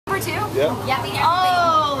2? Yep.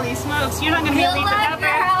 Holy smokes, you're not going to be able to ever.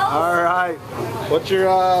 All right. What's your,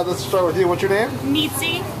 let's start with you. What's your name?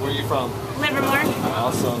 Meatsy. Where are you from? Livermore.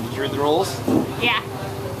 Awesome. Did you read the rules? Yeah.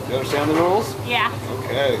 You understand the rules? Yeah.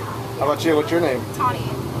 Okay. How about you? What's your name? Tawny.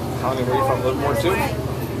 Tawny, where are you from? Livermore too?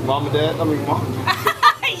 Mom and dad? I mean, mom.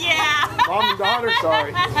 Yeah. Mom and daughter,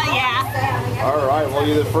 sorry. Yeah. All right. Well,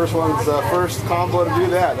 you're the first one's first combo to do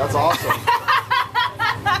that. That's awesome.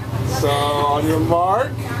 So, on your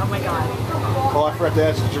mark. Oh my god. Oh, I forgot to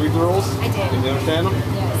ask you. Did you read the rules? I did. Did you understand them?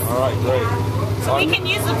 Yes. All right, great. So we can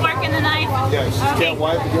use the fork and the knife? Yeah, you just can't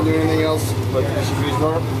wipe. You can't do anything else. But you should use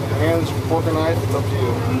your hands, fork, and knife. It's up to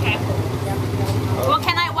you. Okay. Well,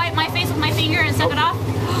 can I wipe my face with my finger and suck it off?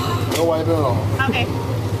 No wiping at all. Okay.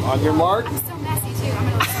 On your mark. I'm so messy too. I'm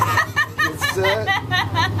gonna Get set.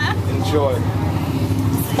 Enjoy.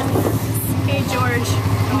 Hey, George.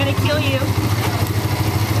 I'm gonna kill you.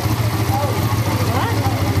 What?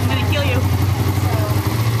 I'm gonna kill you.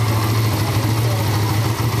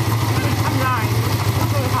 I'm dying.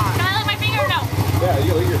 It's really hot. Can I lick my finger or no? Yeah,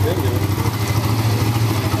 you lick your finger.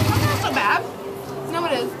 That's not so bad. No,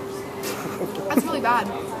 it is. That's really bad.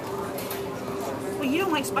 Well, you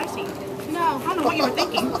don't like spicy. No. I don't know what you were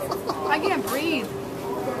thinking. I can't breathe. I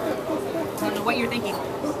don't know what you're thinking.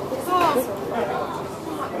 Oh.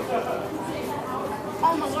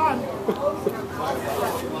 Oh my god.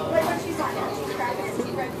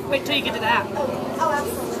 Wait till you get to that.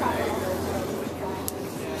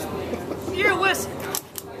 You're a wuss.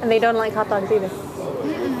 And they don't like hot dogs either.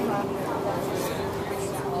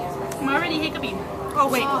 I'm already hiccuping. Oh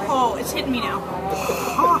wait. Oh, it's hitting me now.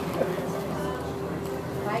 Oh.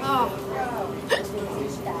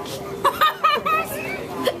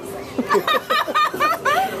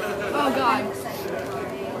 Oh god.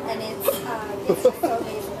 And it's so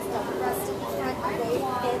amazing. It's got the rusty front weight.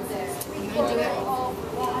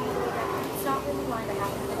 It's not really mine to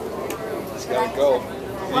have. Just gotta go.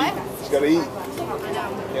 What? Just gotta eat.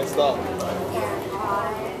 Can't stop.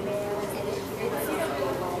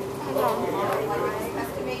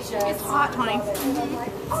 It's hot, honey.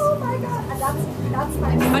 Oh my god. That's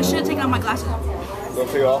my I should have taken off my glasses. Don't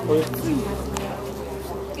take it off, please.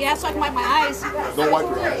 Yeah, so I can wipe my eyes. Don't wipe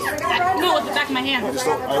your eyes. No, with the back of my hand. Just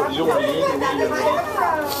don't, you don't want to do anything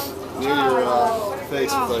near your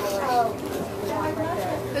face. Like,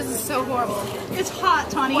 This is so horrible. It's hot,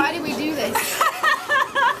 Tawny. Why did we do this?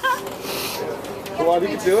 come on, you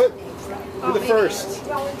can do it. Be the first.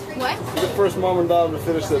 What? Be the first mom and daughter to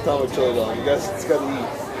finish the atomic chili dog. You guys, it's gotta eat.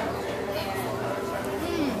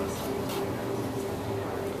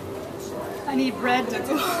 I need bread to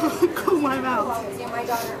cool my mouth. Yeah, my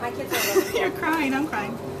daughter, my kids are really You're crying, I'm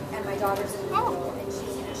crying. and my daughter's in Oh. and she's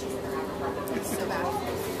in her apartment. It's so bad.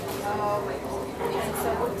 Oh my god. And so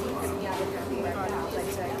we're deep out of her right now, but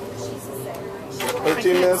she's the same.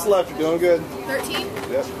 13 minutes left. You're doing good. 13?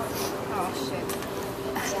 Yep. Oh shit.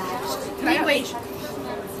 Can I wait?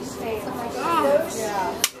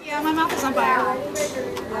 Oh. Yeah, my mouth is on fire.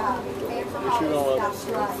 Shoot all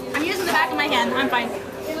up. I'm using the back of my hand. I'm fine.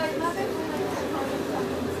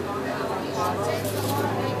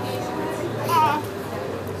 Oh.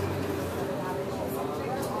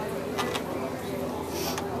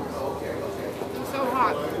 It's so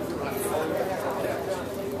hot.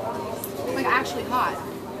 Like actually hot.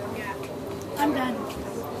 Yeah. I'm done.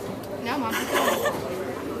 No, Mom.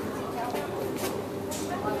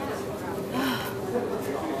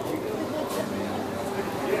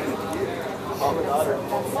 Mom and daughter.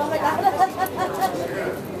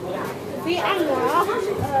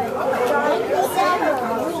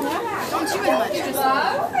 Don't chew as much. Just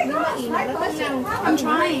I'm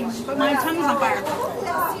trying, but my tongue's on fire.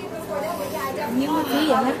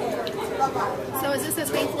 so is this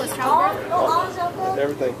as painful as childbirth?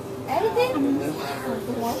 Everything.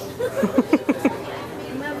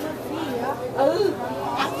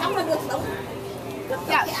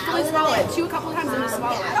 Yeah, fully swallow it. Chew a couple times and just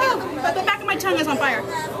swallow it. Oh, but the back of my tongue is on fire.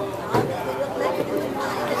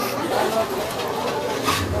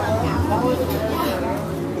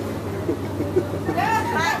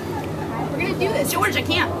 We're gonna do this. George, I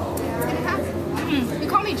can't. It's gonna happen. You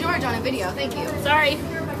call me George on a video. Thank you. Sorry.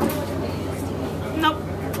 Nope.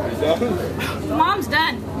 You done? Mom's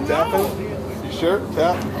done. Tapping? You sure?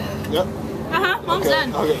 Tap? Yep. Uh-huh, Mom's Okay.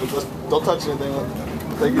 done. Okay, just don't touch anything.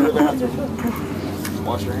 Take you to the bathroom.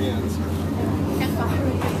 Wash your hands.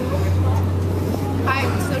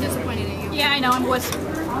 I'm so disappointed in you. Yeah, I know, I'm wuss.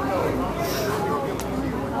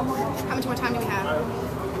 How much more time do we have?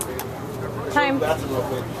 Time. Bathroom real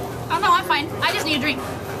quick. Oh no, I'm fine. I just need a drink.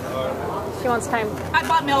 She wants time. I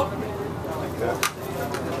bought milk. Okay.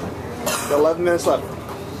 Got 11 minutes left.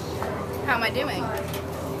 How am I doing?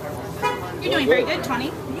 You're doing very good, 20.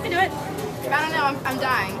 You can do it. I don't know. I'm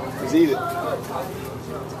dying. Just eat it.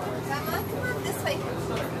 This way.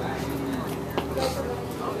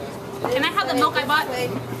 Can I have the milk I bought?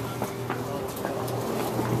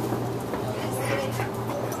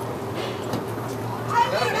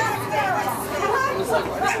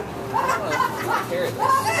 It's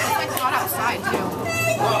like hot outside too.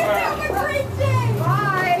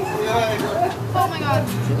 Oh my god.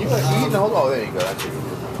 You eat and hold. Oh, there you go. That's it.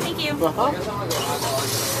 Thank you. Oh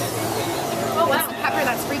wow. Pepper,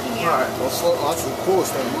 that's freaking me All out. right. Well, that's the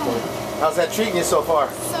coolest thing. How's that treating you so far?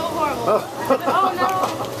 So horrible. Oh no.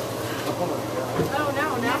 Oh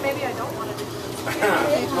no, now maybe I don't want to do this.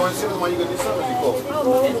 You want to see why you gonna do something? Or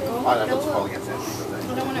is it cool? Oh, I know it's cold against that.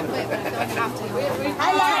 I don't want to quit, but I feel like I have to. You'll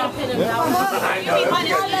be fine.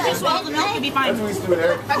 If you just swallow the milk, you'll be fine. That's what we used to do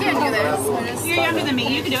there. I can't do this. You're younger than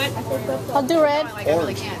me. You can do it. I'll do red. Like, I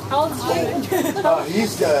really can't. How old is she?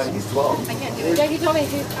 He's 12. I can't do it. Yeah, he told me. I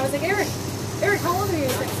was like, Eric, how old are you?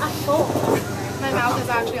 He's like, I'm 4. My mouth is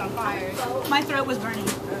actually on fire. My throat was burning. I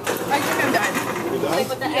think I'm done. You're done?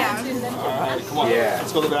 Yeah. All right, come on. Yeah.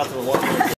 Let's go to the bathroom.